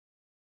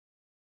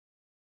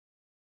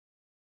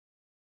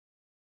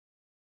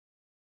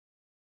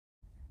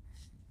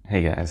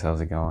Hey guys,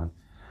 how's it going?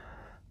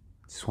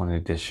 Just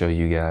wanted to show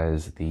you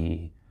guys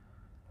the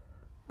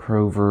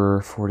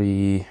Prover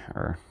 40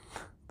 or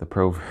the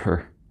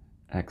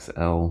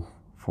PROVerXL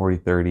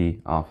 4030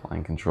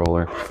 offline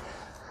controller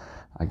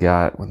I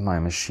got with my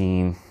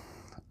machine.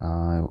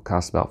 It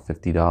cost about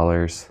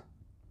 $50.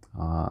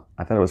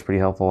 I thought it was pretty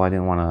helpful. I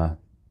didn't want to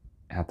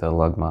have to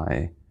lug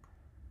my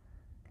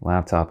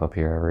laptop up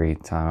here every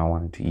time I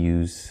wanted to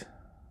use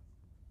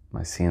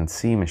my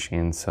CNC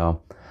machine,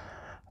 so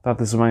I thought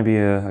this might be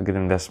a good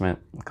investment.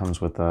 It comes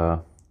with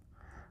a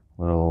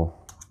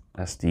little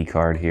SD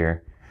card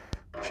here,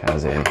 which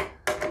has a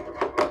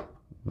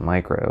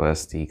micro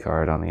SD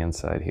card on the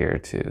inside here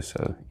too,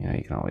 so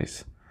you can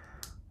always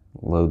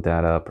load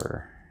that up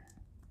or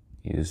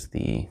use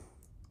the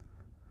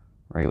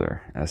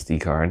regular SD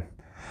card.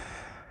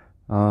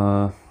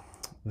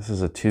 This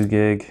is a 2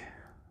 gig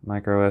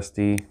micro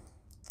SD,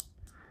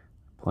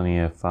 plenty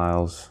of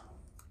files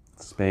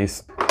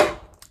space,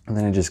 and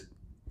then it just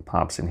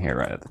pops in here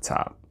right at the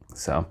top.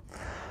 So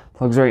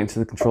plugs right into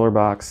the controller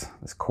box.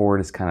 This cord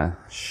is kind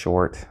of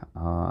short.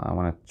 I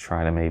want to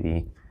try to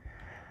maybe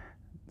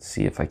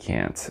see if I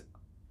can't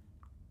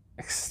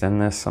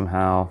extend this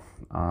somehow.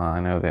 I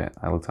know that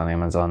I looked on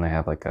Amazon, they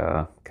have like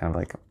a kind of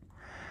like,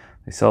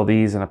 they sell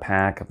these in a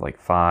pack of like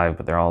 5,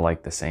 but they're all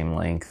like the same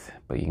length,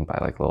 but you can buy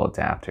like little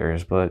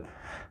adapters. But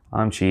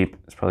I'm cheap,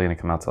 it's probably gonna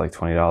come out to like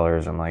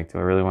 $20. I'm like, do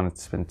I really want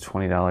to spend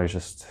 $20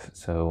 just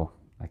so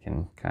I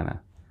can kind of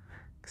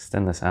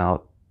extend this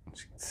out, as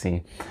you can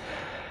see?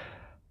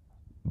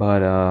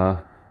 But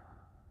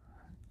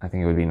I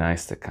think it would be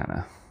nice to kind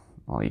of,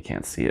 well, you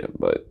can't see it,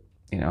 but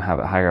have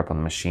it higher up on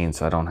the machine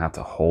so I don't have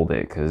to hold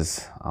it,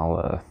 because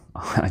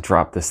I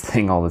drop this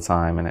thing all the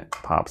time and it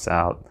pops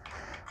out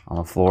on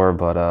the floor.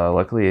 But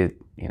luckily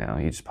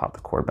you just pop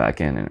the cord back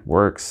in and it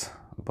works.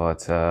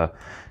 But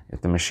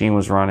if the machine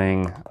was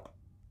running,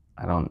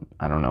 I don't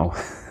know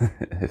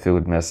if it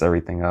would mess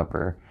everything up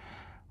or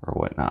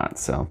whatnot.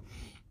 So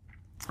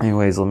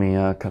anyways, let me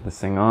cut this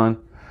thing on.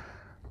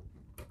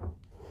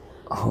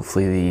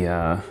 Hopefully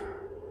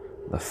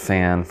the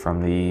fan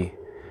from the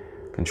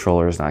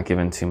controller is not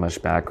giving too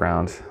much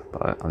background,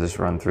 but I'll just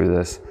run through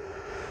this.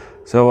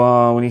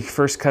 So when you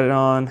first cut it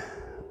on,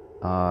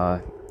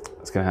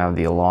 it's gonna have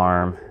the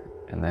alarm,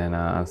 and then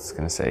it's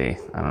gonna say,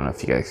 I don't know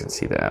if you guys can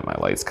see that, my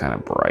light's kind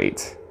of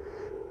bright.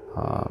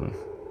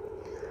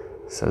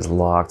 It says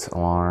locked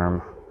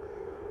alarm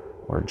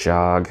or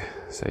jog.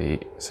 So you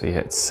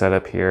hit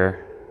setup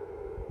here.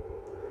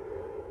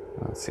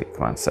 Let's see,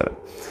 come on, setup.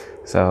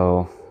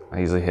 So I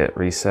usually hit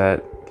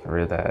reset, get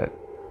rid of that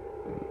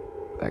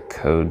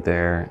code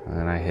there, and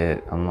then I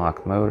hit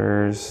unlock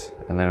motors,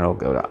 and then it'll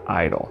go to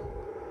idle.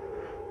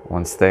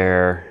 Once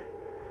there,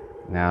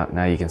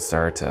 now you can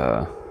start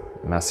to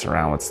mess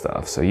around with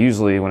stuff. So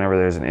usually whenever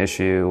there's an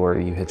issue or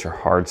you hit your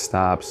hard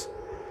stops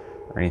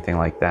or anything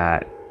like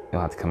that,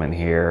 you'll have to come in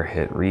here,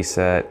 hit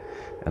reset,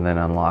 and then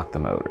unlock the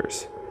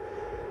motors.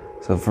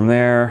 So from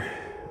there,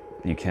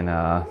 you can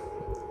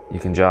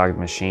jog the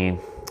machine.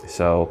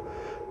 So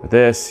with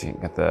this, you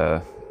got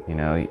the,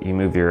 you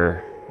move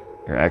your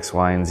X,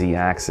 Y, and Z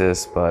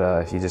axis,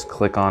 but if you just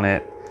click on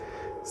it,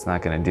 it's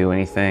not going to do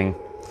anything.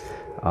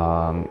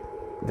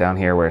 Down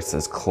here where it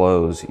says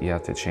close, you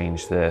have to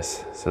change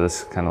this. So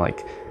this is kind of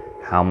like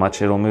how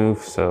much it'll move.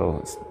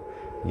 So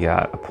you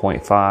got a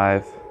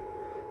 0.5,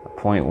 a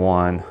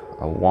 0.1,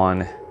 a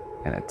 1,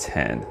 and a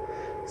 10.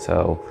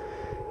 So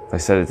if I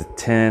set it to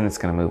 10, it's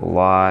going to move a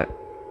lot.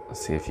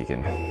 Let's see if you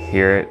can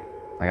hear it.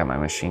 I got my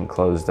machine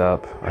closed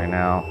up right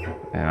now,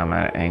 and I'm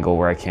at an angle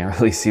where I can't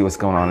really see what's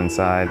going on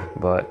inside,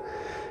 but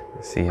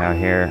see how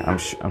here, I'm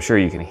sure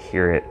you can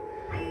hear it,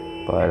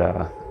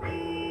 but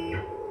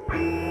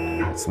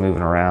it's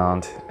moving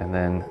around. And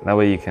then that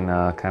way you can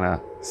kind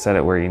of set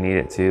it where you need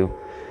it to,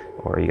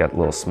 or you got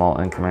little small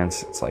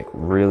increments. It's like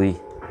really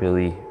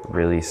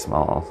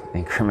small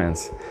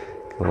increments.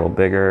 A little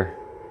bigger,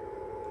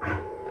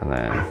 and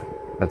then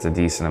that's a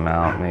decent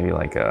amount, maybe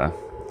like a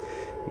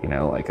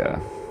like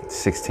a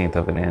 1/16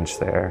 of an inch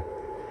there.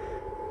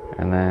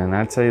 And then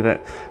I would say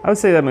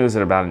that moves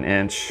at about an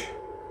inch,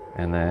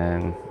 and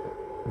then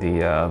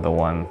the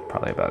one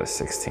probably about a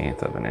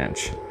 1/16 of an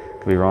inch.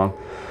 Could be wrong.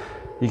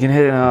 You can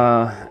hit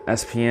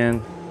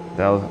SPN.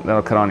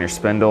 That'll cut on your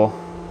spindle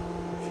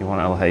if you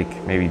want to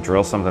like maybe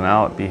drill something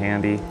out. It'd be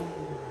handy.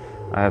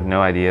 I have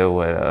no idea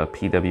what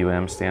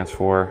PWM stands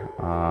for.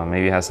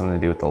 Maybe it has something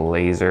to do with the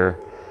laser.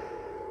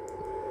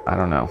 I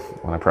don't know.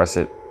 When I press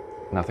it,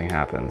 nothing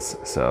happens.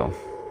 So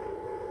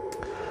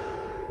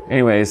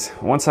anyways,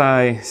 once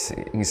you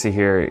can see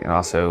here, it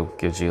also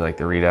gives you like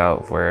the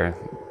readout of where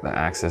the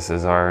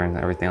axes are and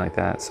everything like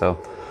that. So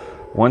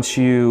once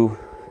you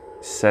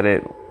set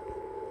it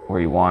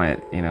where you want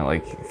it,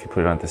 like if you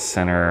put it at the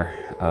center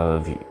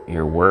of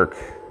your work,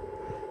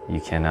 you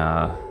can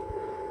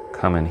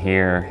come in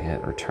here,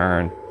 hit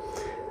return,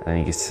 and then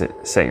you can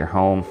set your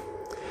home.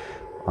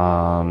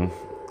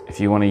 If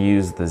you want to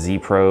use the Z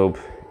probe,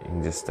 you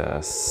can just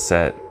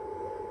set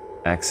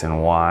X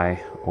and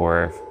Y,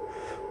 or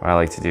what I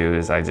like to do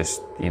is I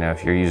just,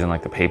 if you're using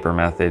like the paper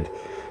method,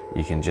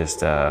 you can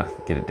just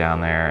get it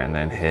down there and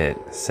then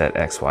hit set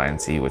X, Y,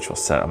 and Z, which will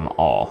set them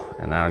all.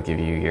 And that'll give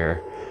you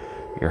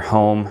your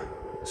home.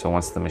 So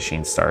once the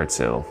machine starts,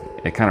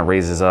 it kind of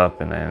raises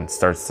up and then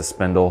starts to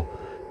spindle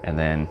and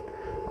then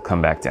it'll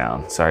come back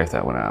down. Sorry if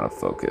that went out of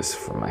focus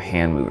from my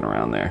hand moving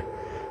around there.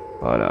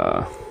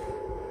 But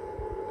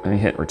then you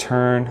hit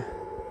return.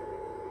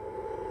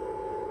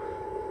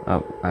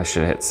 Oh, I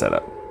should have hit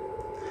setup.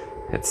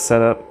 Hit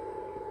setup.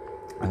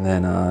 And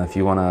then if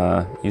you want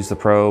to use the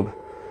probe,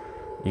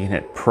 you can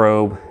hit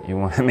probe. You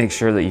want to make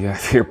sure that you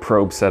have your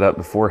probe set up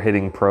before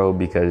hitting probe,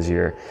 because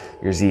your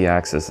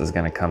Z-axis is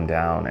going to come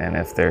down, and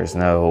if there's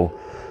no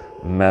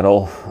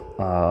metal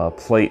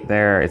plate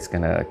there, it's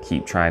going to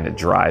keep trying to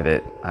drive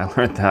it. I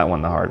learned that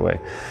one the hard way.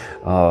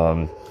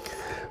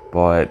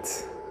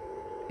 But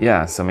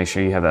yeah, so make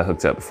sure you have that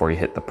hooked up before you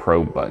hit the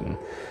probe button.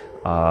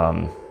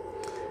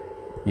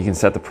 You can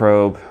set the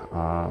probe.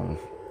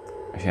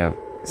 If you have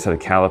a set of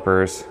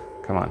calipers,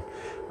 come on.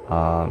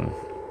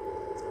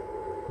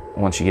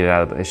 Once you get it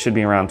out of it should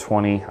be around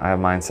 20. I have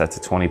mine set to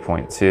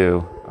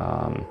 20.2.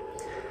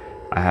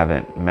 I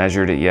haven't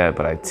measured it yet,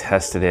 but I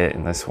tested it,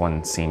 and this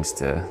one seems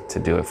to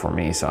do it for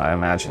me. So I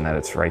imagine that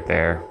it's right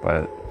there,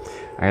 but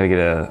I gotta get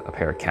a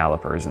pair of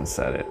calipers and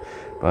set it.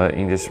 But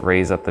you can just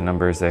raise up the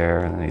numbers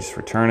there, and then you just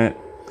return it.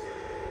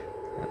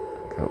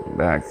 Go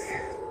back,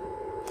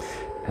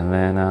 and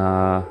then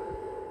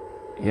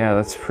yeah,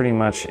 that's pretty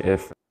much it.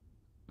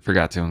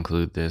 Forgot to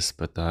include this,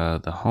 but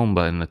the home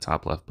button, the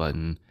top left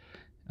button,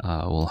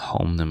 will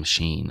home the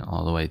machine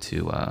all the way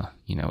to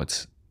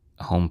its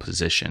home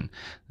position.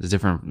 There's a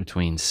difference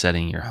between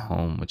setting your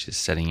home, which is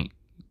setting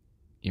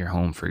your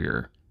home for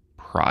your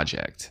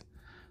project.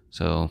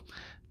 So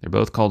they're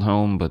both called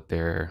home, but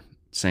they're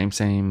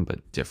same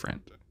but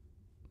different.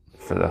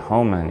 For the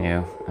home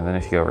menu, and then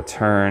if you go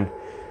return,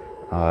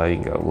 you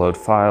can go load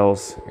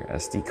files, your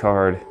SD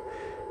card,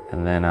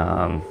 and then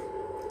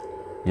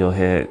you'll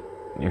hit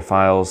your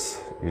files,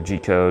 your G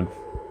code.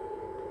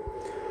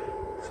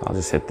 So I'll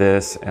just hit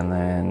this, and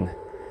then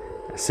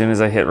as soon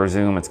as I hit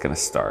resume, it's gonna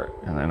start,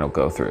 and then it'll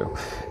go through.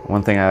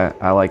 One thing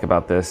I like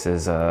about this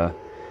is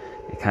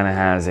it kind of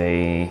has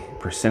a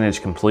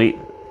percentage complete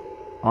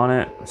on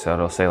it. So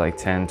it'll say like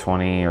 10,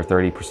 20, or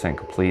 30%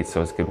 complete.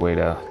 So it's a good way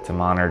to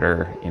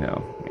monitor,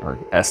 or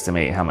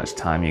estimate how much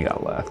time you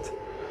got left.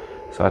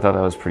 So I thought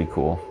that was pretty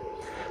cool.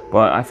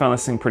 But I found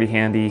this thing pretty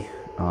handy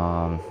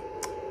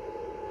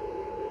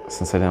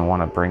since I didn't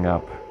want to bring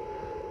up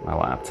my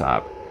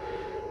laptop.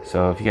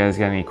 So if you guys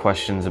got any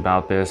questions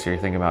about this, or you're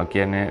thinking about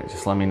getting it,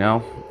 just let me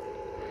know.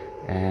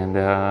 And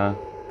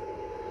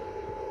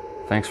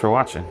thanks for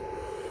watching.